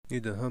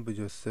Either humble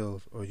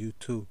yourselves or you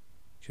too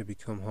can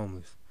become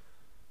homeless.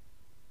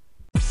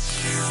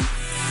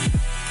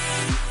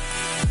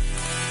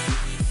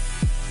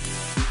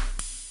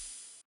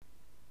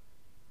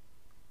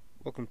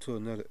 Welcome to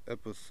another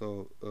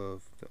episode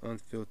of the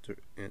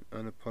Unfiltered and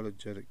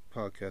Unapologetic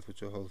Podcast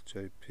with your host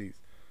Jay Peace.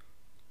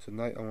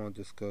 Tonight I want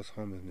to discuss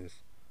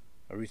homelessness.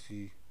 I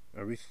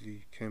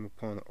recently came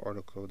upon an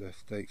article that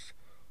states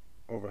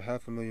over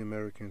 500,000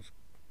 Americans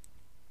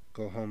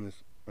go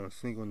homeless on a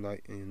single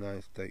night in the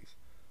United States.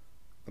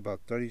 About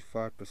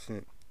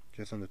 35%,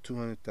 just under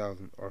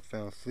 200,000, are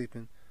found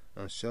sleeping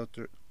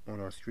unsheltered on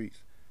our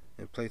streets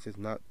in places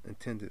not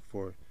intended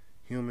for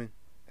human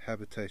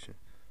habitation,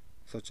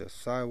 such as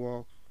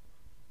sidewalks,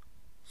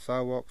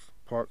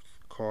 parks,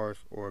 cars,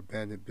 or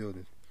abandoned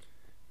buildings.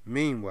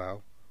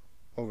 Meanwhile,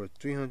 over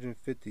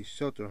 350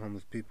 shelter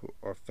homeless people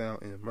are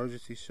found in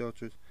emergency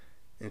shelters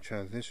and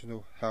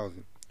transitional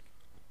housing.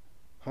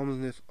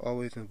 Homelessness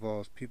always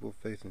involves people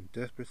facing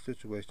desperate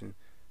situations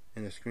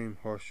and extreme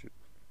hardship.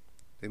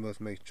 They must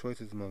make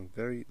choices among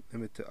very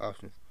limited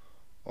options,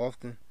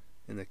 often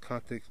in the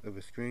context of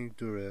extreme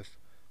duress,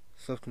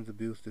 substance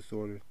abuse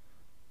disorders,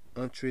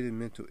 untreated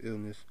mental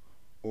illness,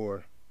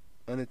 or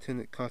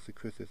unintended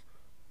consequences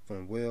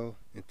from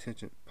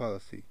well-intentioned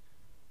policy.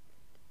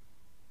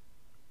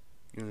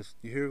 You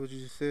hear what you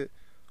just said?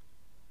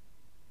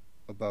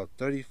 About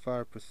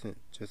 35%,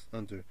 just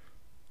under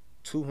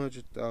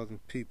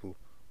 200,000 people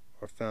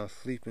are found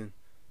sleeping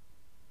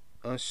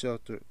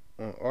unsheltered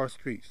on our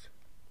streets,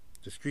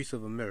 the streets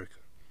of America.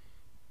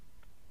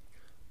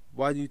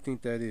 Why do you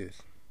think that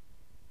is?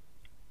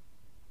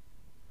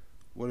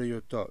 What are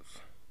your thoughts?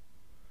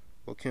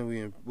 What can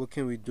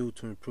we do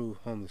to improve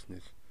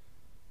homelessness?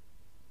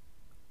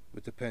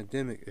 With the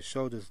pandemic, it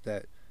showed us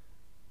that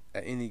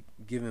at any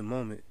given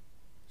moment,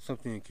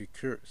 something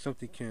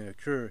can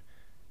occur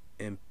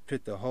and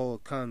put the whole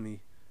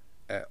economy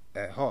at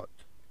halt.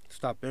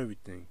 Stop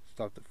everything.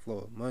 Stop the flow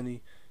of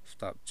money.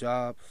 Stop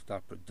jobs.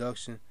 Stop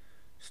production.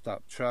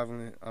 Stop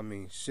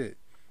traveling. Shit.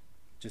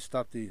 Just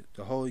stop the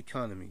whole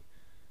economy.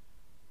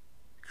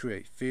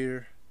 Create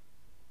fear.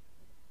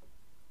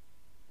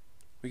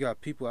 We got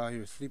people out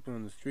here sleeping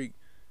on the street.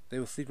 They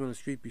were sleeping on the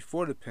street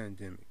before the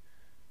pandemic.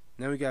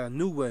 Now we got a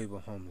new wave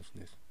of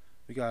homelessness.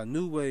 We got a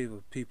new wave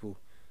of people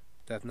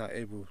that's not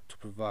able to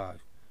provide.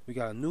 We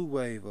got a new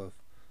wave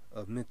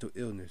of mental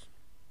illness.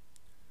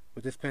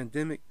 With this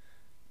pandemic,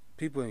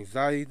 people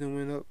anxiety done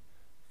went up,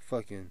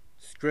 fucking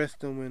stress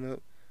done went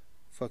up,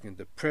 fucking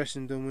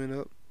depression done went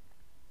up.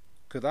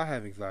 Cause I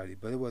have anxiety,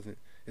 but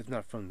it's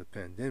not from the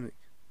pandemic.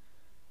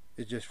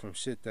 It's just from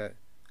shit that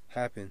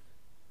happened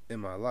in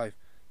my life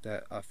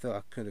that I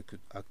felt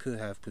I could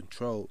have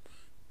controlled,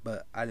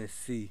 but I didn't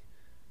see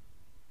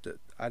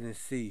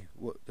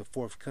what the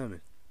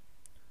forthcoming,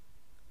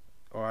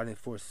 or I didn't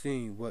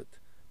foresee what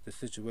the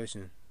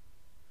situation,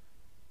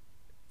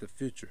 the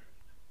future,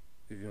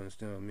 if you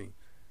understand what I mean.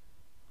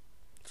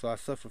 So I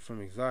suffer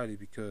from anxiety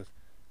because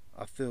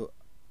I feel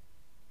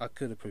I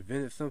could have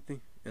prevented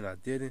something and I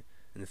didn't,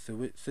 and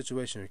the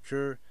situation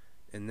occurred,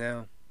 and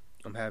now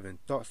I'm having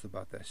thoughts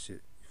about that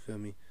shit. You feel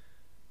me?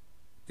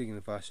 Thinking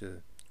if I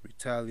should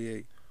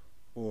retaliate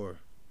or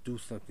do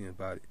something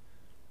about it.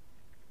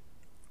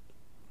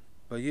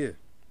 But yeah,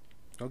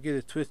 don't get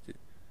it twisted.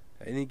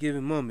 At any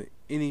given moment,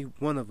 any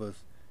one of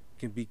us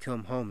can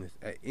become homeless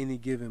at any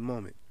given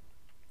moment.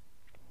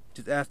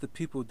 Just ask the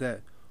people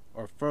that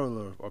are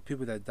furloughed, or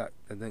people that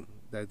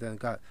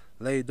got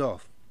laid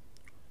off,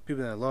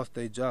 people that lost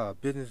their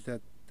job, business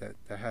that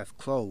has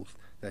closed,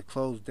 that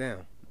closed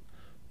down,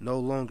 no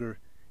longer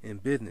in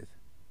business,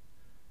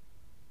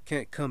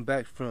 can't come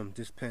back from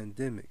this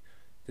pandemic,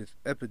 this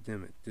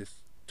epidemic,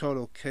 this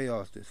total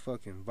chaos, this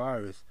fucking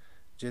virus,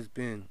 just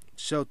being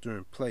shelter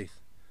in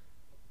place.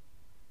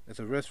 There's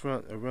a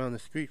restaurant around the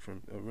street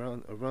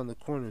around the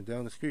corner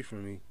down the street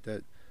from me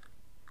that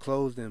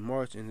closed in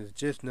March and is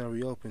just now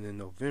reopened in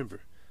November.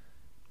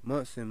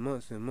 Months and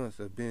months and months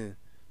of being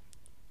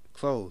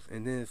closed,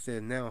 and then it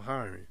said now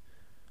hiring.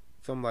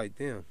 So I'm like,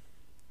 damn,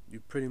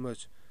 you pretty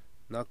much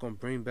not gonna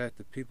bring back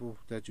the people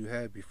that you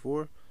had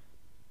before,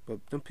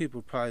 but them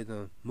people probably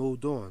done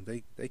moved on.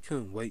 They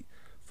couldn't wait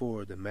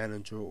for the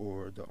manager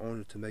or the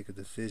owner to make a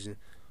decision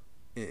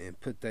and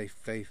put their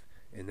faith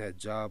in that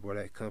job or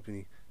that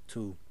company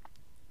to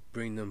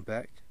bring them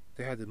back.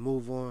 They had to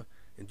move on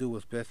and do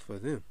what's best for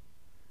them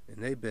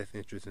and their best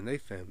interest and their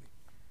family.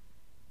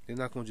 They're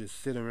not gonna just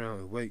sit around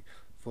and wait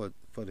for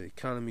the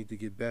economy to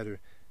get better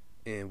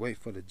and wait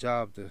for the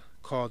job to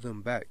call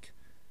them back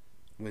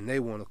when they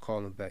want to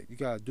call them back. You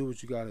gotta do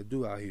what you gotta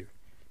do out here.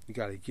 You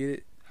gotta get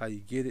it how you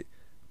get it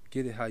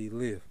how you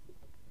live.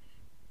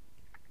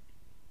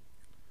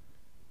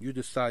 You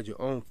decide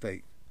your own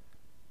fate.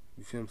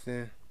 You feel what I'm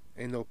saying?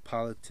 Ain't no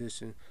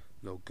politician,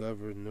 no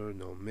governor,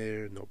 no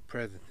mayor, no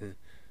president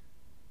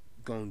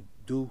gonna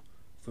do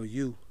for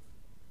you,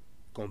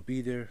 gonna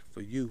be there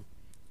for you.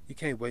 You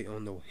can't wait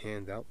on no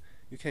handout.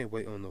 You can't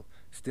wait on no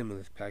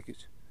stimulus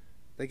package.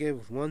 They gave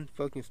us one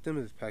fucking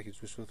stimulus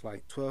package, which was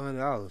like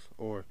 $1,200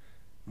 or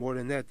more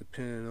than that,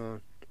 depending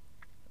on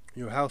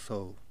your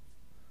household.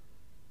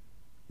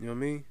 You know what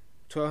I mean?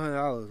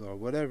 $1,200 or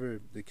whatever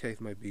the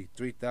case might be,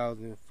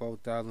 3,000,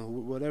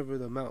 4,000, whatever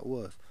the amount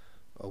was,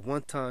 a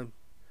one time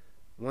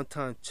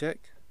check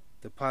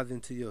deposited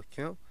into your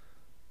account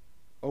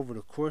over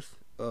the course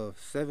of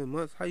 7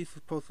 months. How you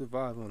supposed to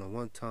survive on a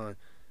one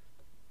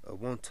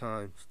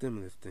time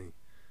stimulus thing?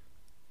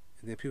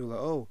 And then people are like,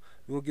 oh,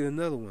 we're gonna get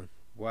another one.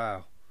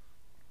 Wow.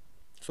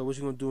 So what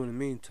you gonna do in the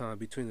meantime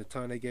between the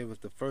time they gave us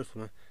the first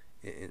one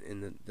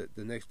and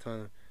the next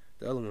time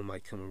the other one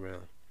might come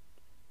around?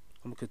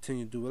 I'm gonna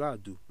continue to do what I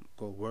do.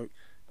 Go work,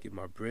 get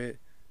my bread,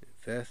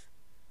 invest,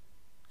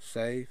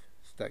 save,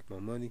 stack my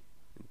money.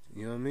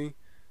 You know what I mean?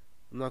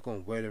 I'm not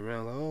gonna wait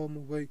around like, oh, I'm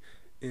gonna wait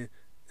and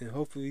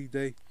hopefully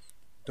they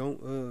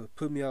don't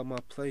put me out my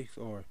place,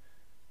 or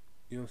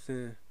you know what I'm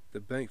saying, the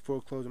bank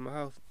foreclosing my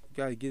house. You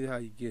gotta get it how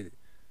you get it.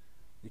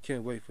 You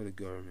can't wait for the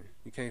government.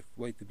 You can't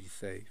wait to be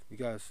saved. You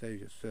gotta save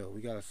yourself.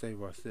 We gotta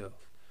save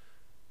ourselves.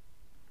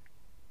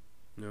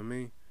 You know what I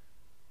mean?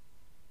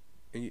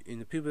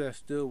 And the people that's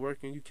still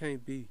working, you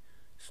can't be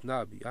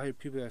snobby. I hear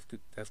people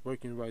that's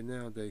working right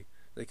now. They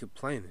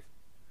complaining.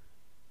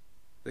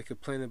 They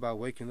complaining about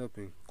waking up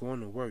and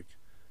going to work,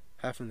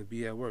 having to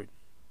be at work.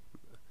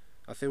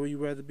 I say, where you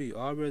rather be?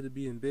 Oh, I'd rather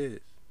be in bed,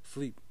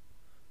 sleep.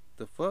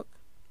 The fuck?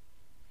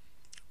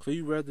 So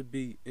you rather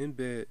be in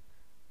bed,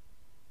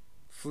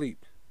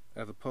 sleep,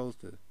 as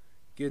opposed to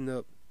getting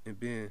up and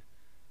being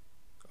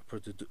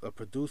a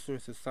producer in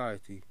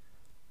society,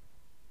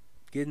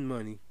 getting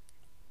money,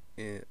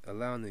 and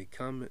allowing the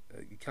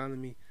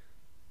economy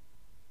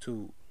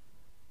to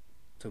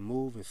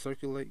move and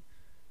circulate.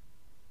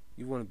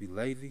 You want to be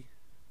lazy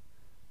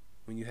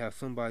when you have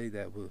somebody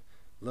that would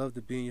love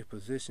to be in your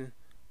position,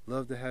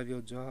 love to have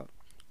your job,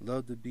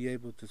 love to be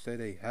able to say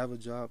they have a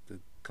job to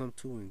come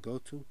to and go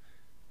to.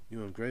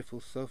 You ungrateful,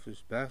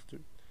 selfish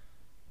bastard.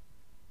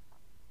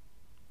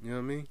 You know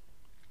what I mean?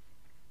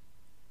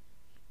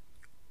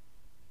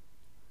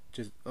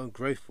 Just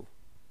ungrateful.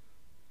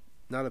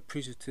 Not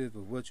appreciative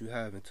of what you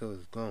have until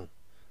it's gone.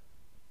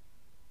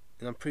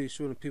 And I'm pretty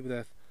sure the people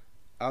that's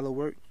out of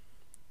work,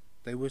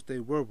 they wish they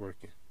were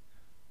working.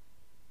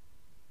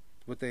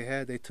 What they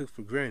had, they took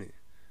for granted.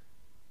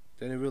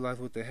 They didn't realize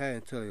what they had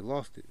until they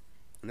lost it.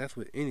 And that's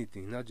with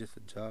anything, not just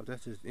a job.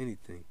 That's just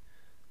anything.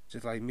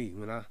 Just like me,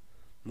 when I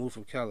moved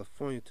from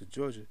California to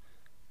Georgia,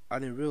 I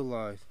didn't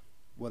realize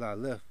what I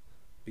left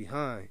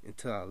behind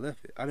until I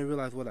left it. I didn't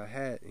realize what I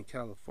had in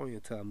California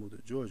until I moved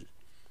to Georgia.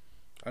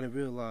 I didn't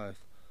realize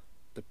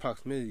the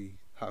proximity,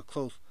 how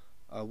close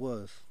I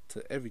was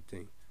to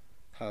everything,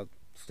 how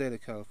the state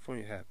of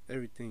California have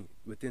everything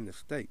within the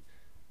state.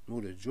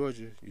 Move to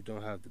Georgia, you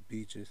don't have the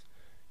beaches,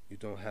 you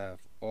don't have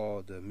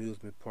all the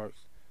amusement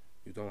parks,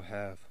 you don't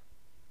have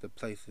the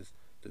places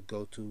to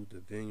go to,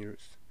 the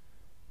vineyards,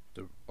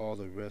 all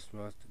the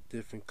restaurants, the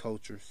different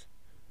cultures.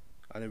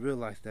 I didn't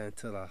realize that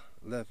until I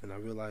left, and I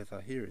realized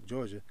out here in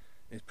Georgia,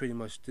 it's pretty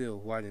much still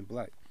white and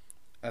black,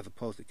 as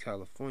opposed to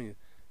California.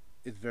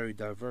 It's very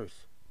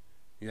diverse.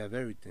 You have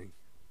everything,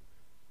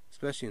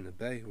 especially in the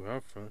Bay where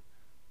I'm from.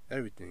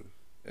 Everything,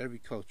 every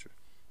culture.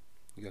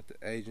 You got the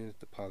Asians,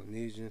 the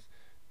Polynesians,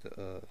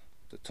 the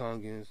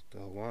Tongans, the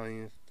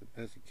Hawaiians, the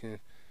Mexicans,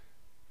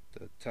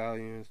 the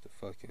Italians, the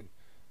fucking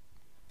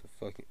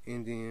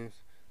Indians.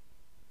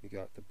 You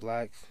got the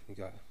blacks, you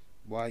got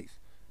whites,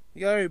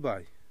 you got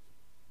everybody.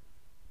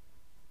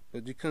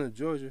 But you come to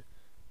Georgia,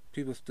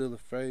 people still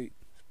afraid.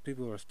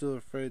 People are still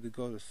afraid to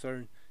go to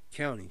certain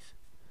counties.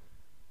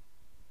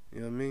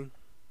 You know what I mean?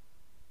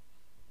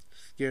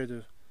 Scared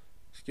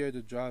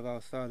to drive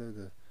outside of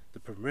the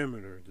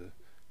perimeter, the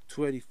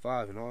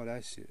 285 and all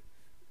that shit.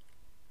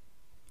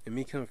 And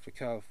me coming from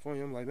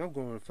California, I'm like, I'm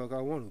going where the fuck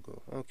I want to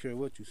go. I don't care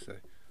what you say.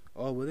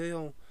 Oh, well, they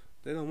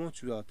don't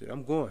want you out there.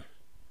 I'm going.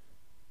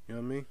 You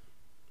know what I mean?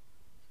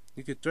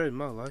 You can threaten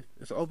my life.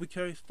 It's an open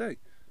carry state.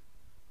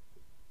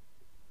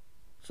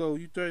 So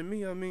you threaten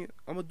me, I mean,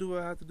 I'm going to do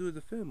what I have to do to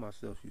defend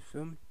myself, you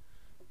feel me?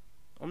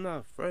 I'm not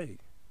afraid,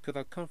 because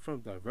I come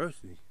from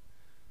diversity.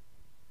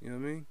 You know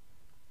what I mean?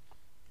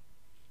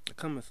 I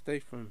come a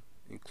state from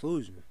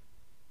inclusion.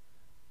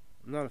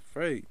 I'm not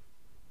afraid.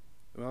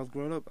 When I was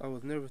growing up, I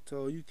was never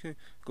told you can't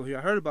go here.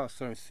 I heard about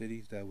certain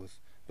cities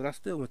but I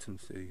still went to them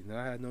cities, and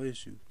I had no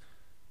issues.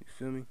 You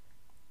feel me?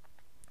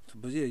 So,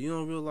 but yeah, you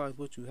don't realize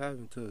what you have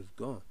until it's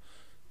gone.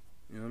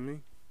 You know what I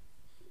mean?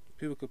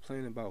 People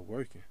complain about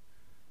working.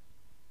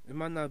 It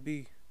might not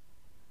be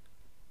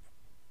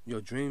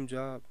your dream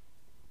job.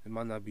 It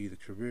might not be the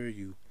career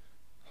you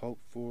hope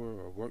for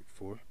or work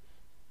for.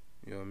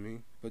 You know what I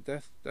mean? But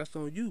that's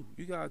on you.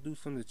 You gotta do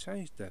something to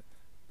change that.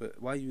 But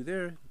while you're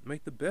there,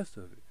 make the best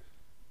of it.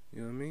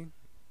 You know what I mean?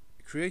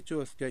 Create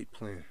your escape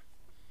plan.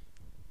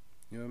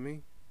 You know what I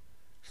mean?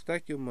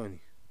 Stack your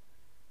money.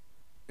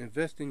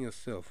 Invest in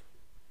yourself.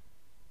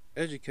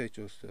 Educate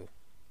yourself.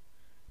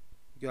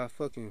 You got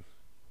fucking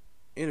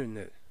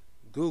internet,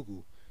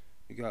 Google.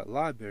 You got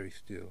libraries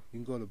still. You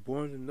can go to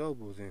Barnes and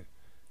Nobles and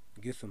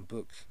get some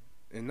books,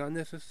 and not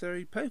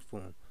necessarily pay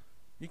for them.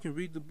 You can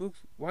read the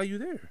books while you're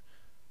there.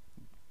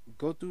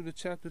 Go through the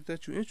chapters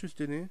that you're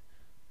interested in,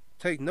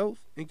 take notes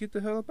and get the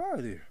hell up out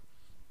of there.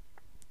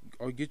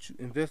 Or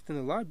invest in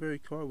a library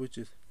card, which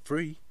is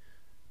free.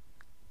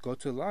 Go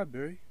to the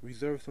library,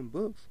 reserve some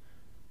books,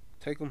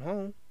 take them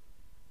home,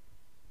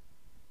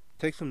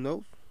 take some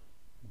notes,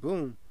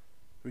 boom,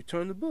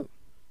 return the book.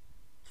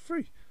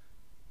 Free.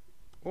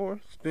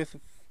 Or spend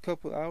a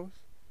couple hours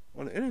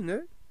on the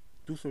internet,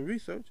 do some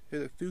research,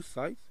 hit a few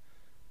sites,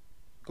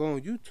 go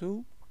on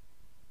YouTube,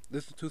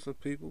 listen to some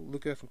people,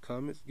 look at some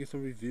comments, get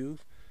some reviews.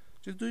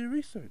 Just do your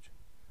research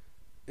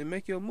and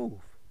make your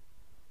move.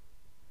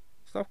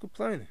 Stop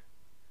complaining.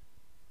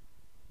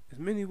 There's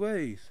many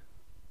ways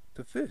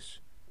to fish.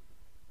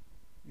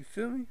 You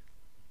feel me?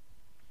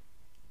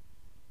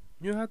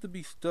 You don't have to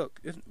be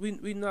stuck.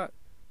 We not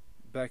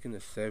back in the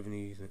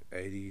 70s and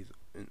 80s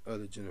and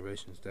other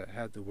generations that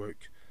had to work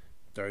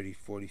 30,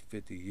 40,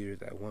 50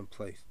 years at one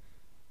place.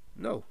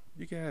 No,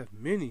 you can have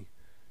many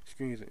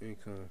streams of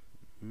income.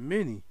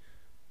 Many.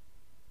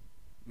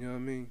 You know what I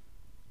mean?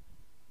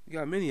 You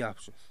got many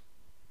options.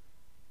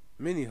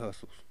 Many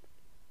hustles.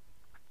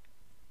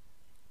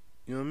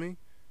 You know what I mean?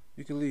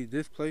 You can leave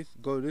this place,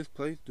 go to this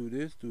place, do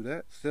this, do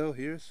that, sell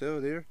here,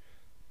 sell there.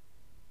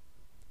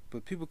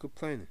 But people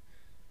complaining.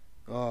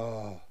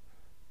 Oh,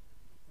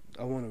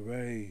 I want a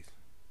raise.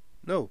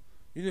 No,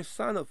 you didn't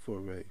sign up for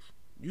a raise.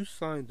 You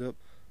signed up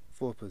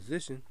for a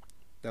position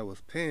that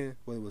was paying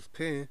what it was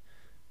paying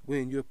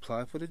when you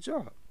applied for the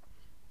job.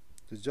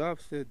 The job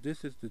said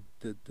this is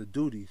the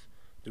duties,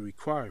 the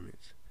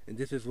requirements, and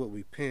this is what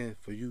we're paying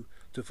for you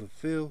to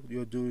fulfill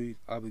your duties,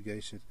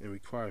 obligations, and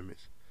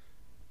requirements.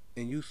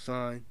 And you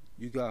signed,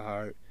 you got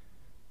hired,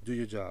 do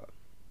your job.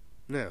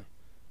 Now,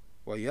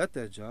 while you're at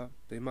that job,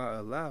 they might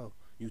allow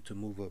you to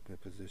move up in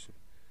position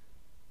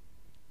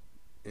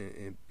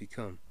and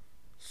become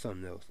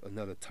something else,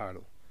 another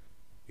title.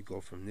 You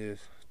go from this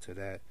to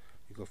that.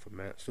 You go from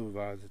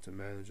supervisor to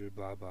manager,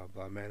 blah, blah,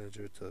 blah,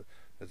 manager to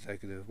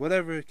executive,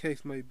 whatever the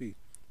case may be.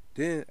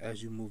 Then,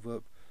 as you move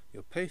up,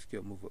 your pay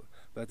scale move up.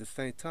 But at the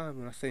same time,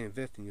 when I say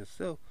invest in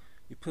yourself,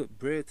 you put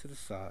bread to the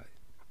side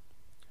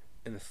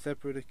in a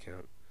separate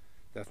account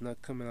that's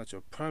not coming out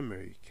your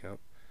primary account.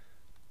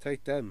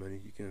 Take that money,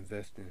 you can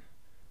invest in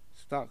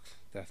stocks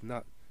that's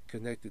not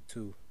connected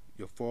to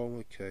your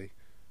 401k,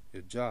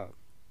 your job.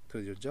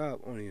 Because your job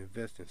only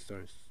invests in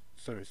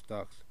certain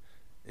stocks,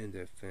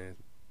 index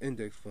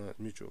funds,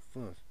 mutual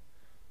funds.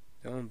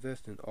 They don't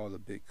invest in all the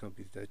big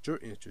companies that you're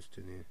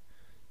interested in.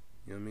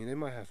 You know what I mean? They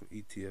might have some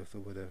ETFs or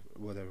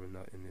whatever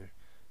not in there.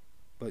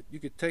 But you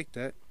could take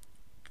that,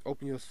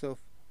 open yourself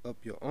up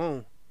your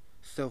own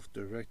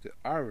self-directed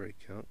IRA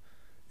account,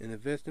 and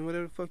invest in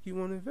whatever the fuck you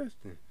want to invest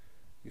in.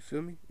 You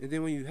feel me? And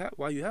then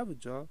while you have a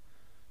job,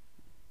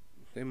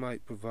 they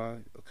might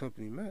provide a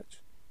company match.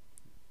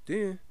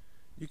 Then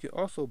you can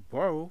also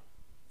borrow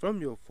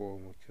from your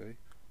 401k,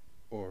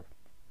 or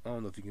I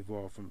don't know if you can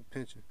borrow from a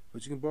pension,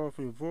 but you can borrow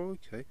from your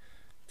 401k.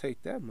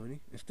 Take that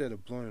money instead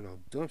of blowing it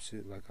on dumb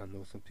shit like I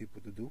know some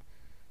people to do.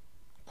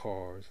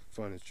 Cars,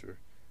 furniture,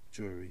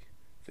 jewelry,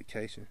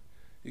 vacation.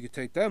 You can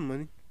take that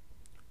money,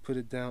 put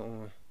it down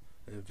on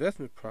an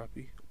investment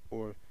property,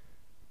 or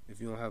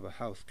if you don't have a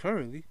house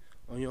currently,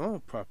 on your own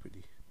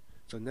property.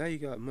 So now you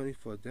got money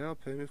for a down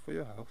payment for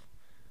your house,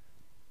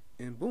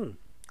 and boom.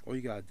 Or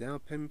you got a down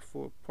payment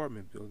for an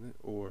apartment building,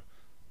 or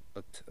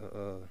a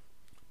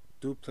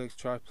duplex,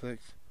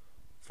 triplex,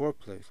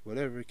 fourplex,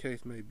 whatever the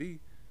case may be.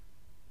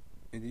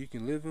 And then you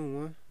can live in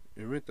one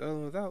and rent the other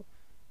ones out.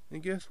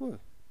 And guess what?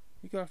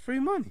 You got free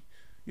money.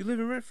 You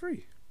living rent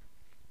free.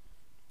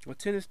 Or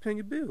tenants paying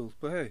your bills.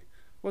 But hey,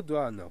 what do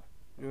I know?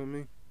 You know what I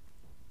mean?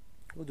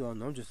 What do I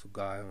know? I'm just a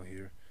guy on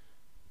here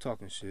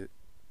talking shit.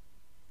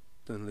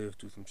 Done lived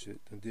through some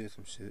shit. Done did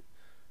some shit.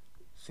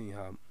 Seen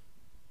how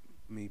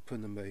me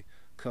putting away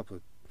a couple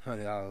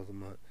 $100 a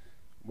month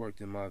worked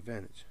in my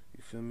advantage.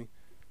 You feel me?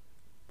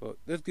 But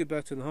let's get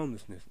back to the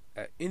homelessness.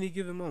 At any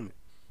given moment,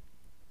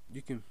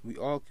 we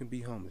all can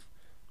be homeless.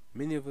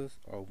 Many of us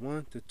are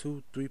 1 to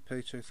 2, 3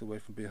 paychecks away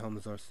from being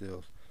homeless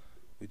ourselves.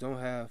 We don't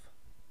have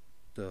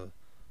the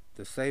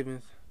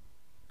savings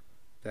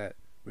that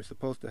we're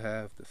supposed to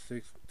have, the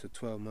 6 to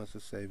 12 months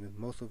of savings.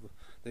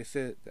 They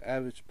said the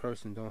average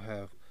person don't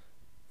have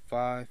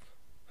 $500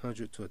 to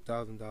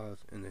 $1,000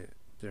 in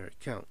their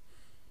account.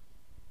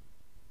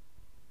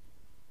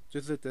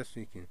 Just let that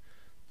sink in.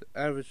 The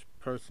average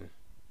person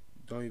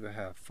don't even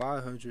have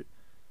 $500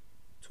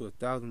 to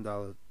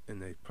 $1,000 in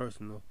their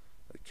personal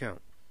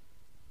account.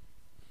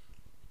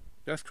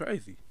 That's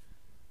crazy.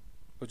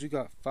 But you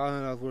got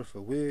 $500 worth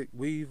of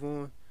weave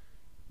on.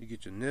 You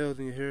get your nails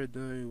and your hair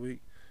done every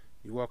week.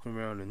 You walking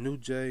around in new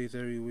J's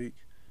every week.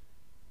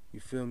 You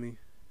feel me?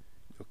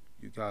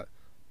 You got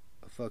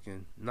a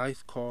fucking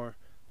nice car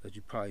that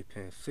you probably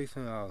paying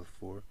 $600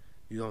 for.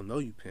 You don't know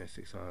you paying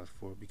 $600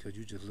 for because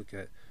you just look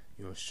at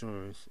your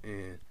insurance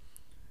and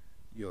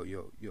your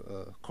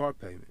car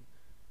payment.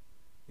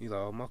 You're like,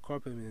 oh, my car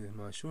payment and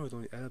my insurance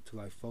only add up to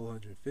like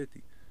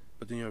 $450.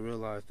 But then you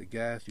realize the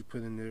gas you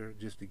put in there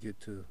just to get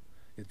to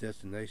your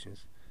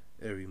destinations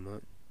every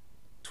month,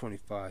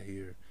 $25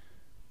 here,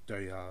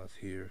 $30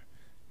 here,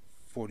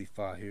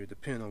 $45 here,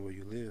 depending on where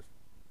you live.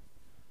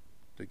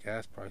 The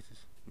gas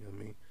prices, you know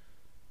what I mean?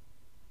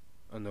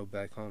 I know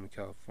back home in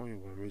California,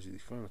 where I'm originally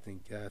from, I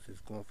think gas is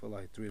going for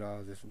like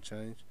 $3 and some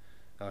change.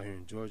 Out here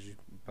in Georgia,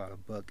 about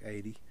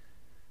 $1.80.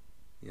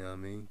 You know what I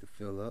mean, to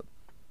fill up.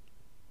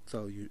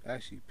 So you're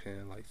actually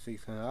paying like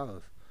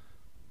 $600,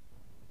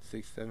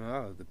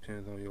 $700,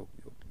 depends on your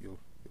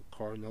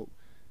car note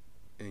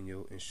and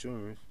your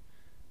insurance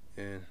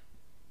and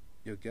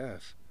your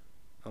gas.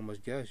 How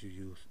much gas you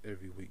use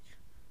every week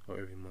or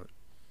every month.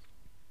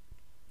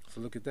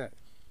 So look at that.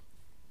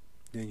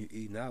 Then you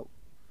eating out.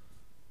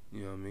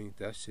 You know what I mean?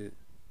 That shit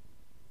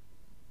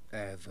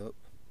adds up.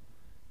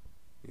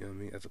 You know what I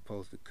mean? As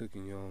opposed to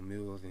cooking your own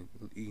meals and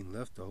eating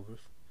leftovers.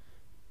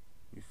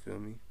 You feel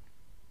me?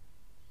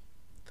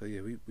 So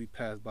yeah, we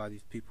pass by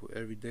these people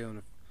every day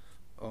on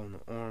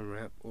the arm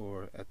ramp,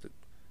 or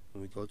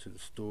when we go to the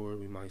store,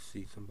 we might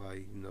see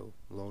somebody,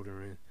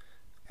 loitering,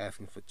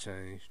 asking for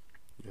change.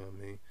 You know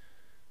what I mean?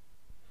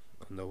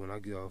 I know when I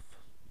get off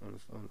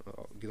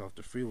get off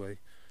the freeway,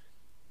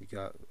 we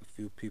got a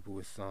few people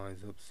with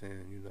signs up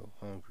saying,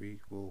 hungry,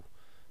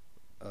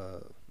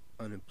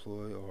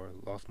 unemployed, or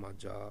lost my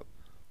job,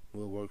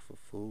 will work for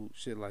food,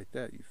 shit like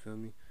that. You feel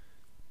me?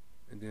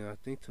 And then I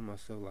think to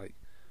myself, like,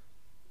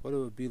 what it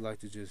would be like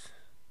to just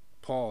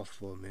pause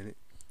for a minute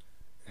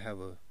and have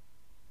a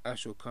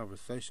actual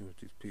conversation with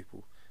these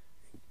people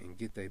and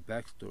get their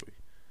backstory.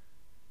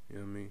 You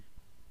know what I mean?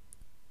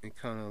 And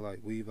kind of like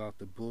weave out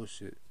the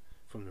bullshit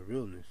from the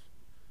realness.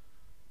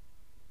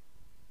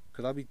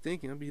 Cause I be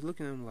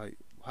looking at them like,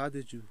 what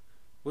did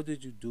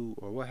you do,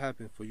 or what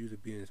happened for you to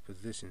be in this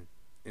position,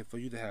 and for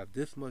you to have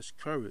this much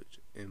courage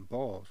and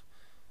balls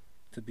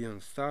to be on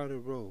the side of the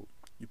road.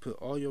 You put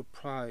all your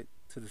pride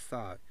to the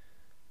side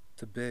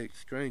to beg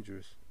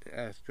strangers and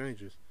ask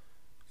strangers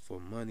for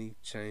money,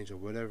 change, or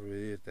whatever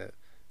it is that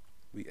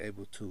we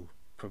able to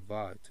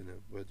provide to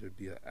them, whether it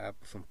be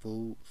some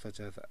food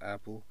such as an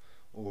apple,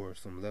 or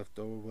some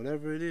leftover,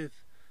 whatever it is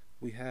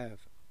we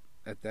have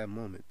at that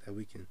moment that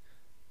we can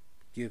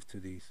give to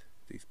these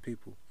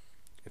people.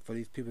 And for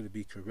these people to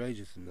be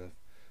courageous enough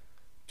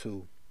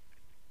to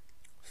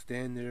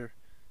stand there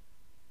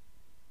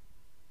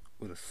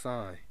with a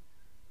sign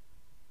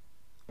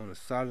on the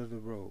side of the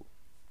road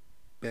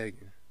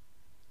begging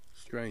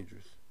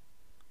strangers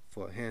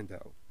for a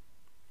handout.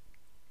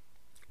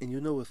 And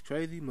you know what's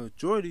crazy?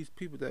 Majority of these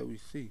people that we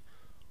see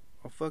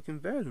are fucking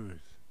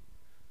veterans.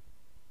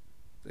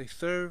 They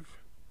served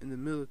in the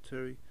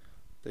military,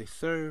 they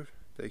served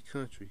their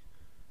country,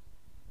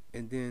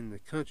 and then the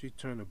country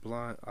turned a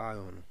blind eye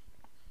on them.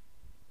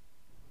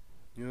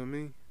 You know what I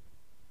mean?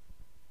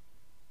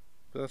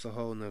 But that's a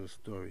whole nother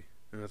story,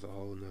 and that's a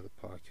whole nother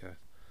podcast.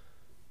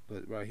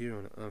 But right here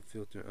on the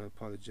Unfiltered,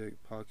 Unapologetic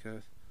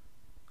podcast,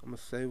 I'm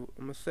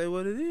gonna say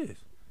what it is.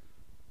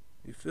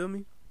 You feel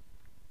me?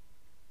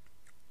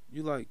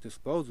 You like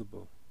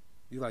disposable.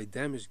 You like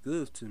damaged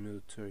goods to the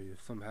military.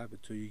 If something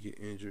happened to you, you get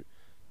injured.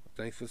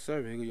 Thanks for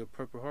serving. Here go your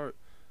Purple Heart.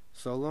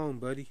 So long,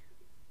 buddy.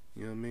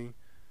 You know what I mean?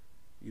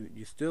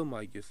 You still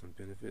might get some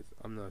benefits.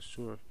 I'm not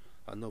sure.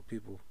 I know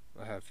people.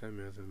 I have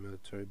family members in the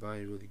military, but I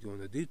ain't really going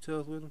into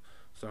details with them,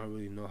 so I don't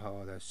really know how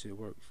all that shit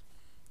works.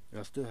 And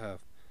I still have,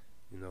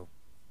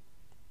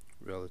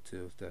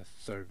 relatives that's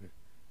serving,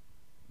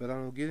 but I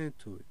don't get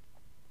into it.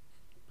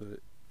 But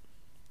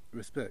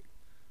respect.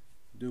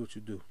 Do what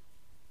you do.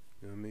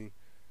 You know what I mean?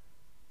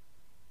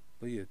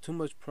 But yeah, too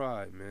much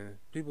pride, man.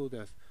 People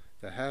that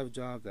have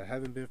jobs, that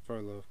haven't been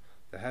furloughed,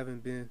 that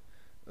haven't been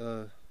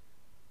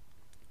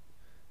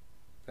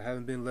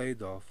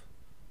laid off,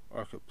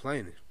 are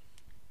complaining.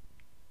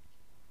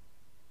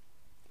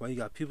 While you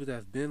got people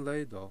that's been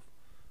laid off,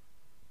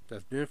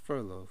 that's been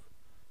furloughed,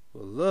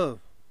 would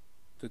love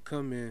to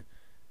come in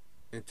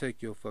and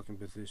take your fucking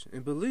position.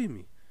 And believe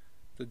me,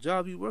 the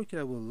job you work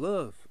at would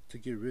love to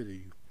get rid of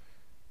you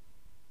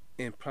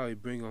and probably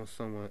bring on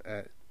someone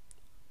at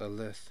a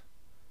less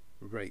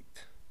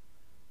rate.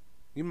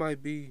 You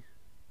might done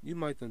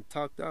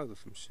topped out of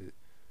some shit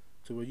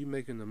to where you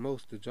making the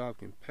most the job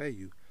can pay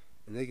you,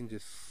 and they can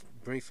just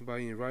bring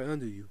somebody in right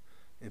under you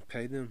and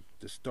pay them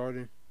the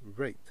starting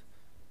rate.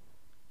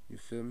 You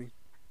feel me?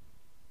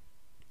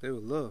 They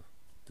would love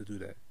to do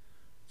that.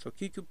 So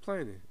keep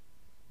complaining,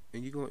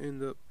 and you're gonna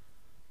end up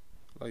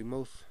like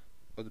most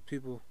of the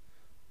people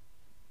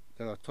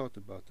that I talked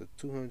about, the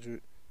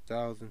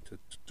 200,000 to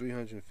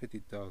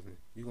 350,000.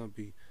 You're gonna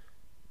be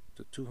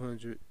the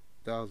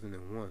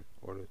 200,001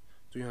 or the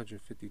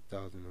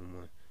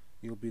 350,001.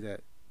 You'll be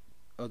that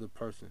other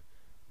person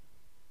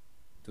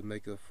to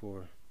make up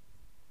for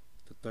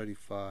the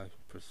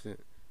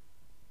 35%,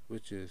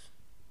 which is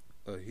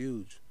a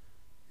huge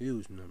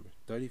number.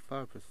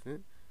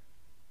 35%?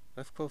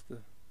 That's close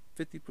to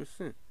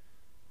 50%.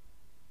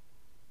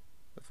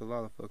 That's a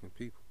lot of fucking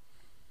people.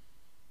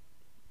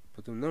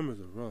 But the numbers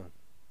are wrong.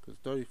 Because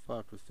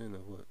 35%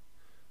 of what?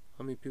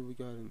 How many people we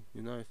got in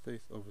the United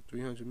States? Over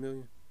 300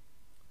 million?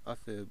 I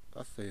say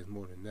it's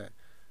more than that.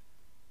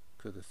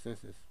 Because the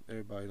census,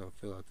 everybody don't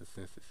fill out the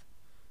census.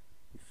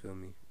 You feel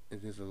me?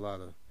 And there's a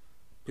lot of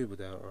people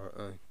that are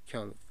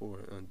unaccounted for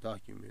and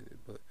undocumented.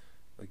 But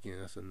again,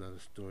 that's another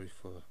story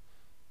for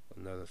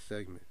another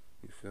segment.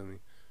 You feel me?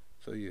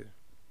 So yeah,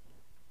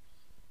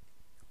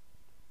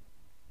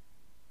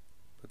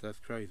 but that's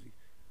crazy.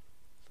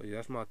 So yeah,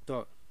 that's my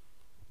thought,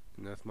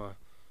 and that's my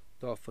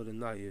thought for the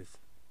night is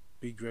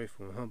be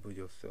grateful and humble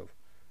yourself,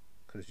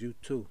 cause you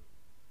too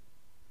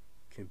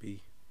can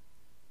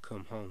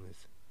become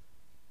homeless.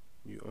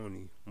 You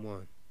only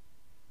 1,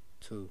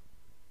 2,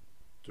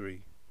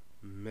 3,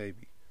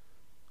 maybe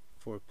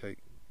 4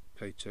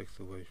 paychecks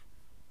away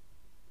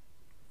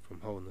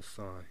from holding a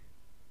sign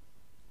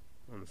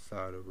on the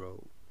side of the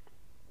road.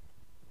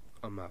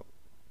 I'm out.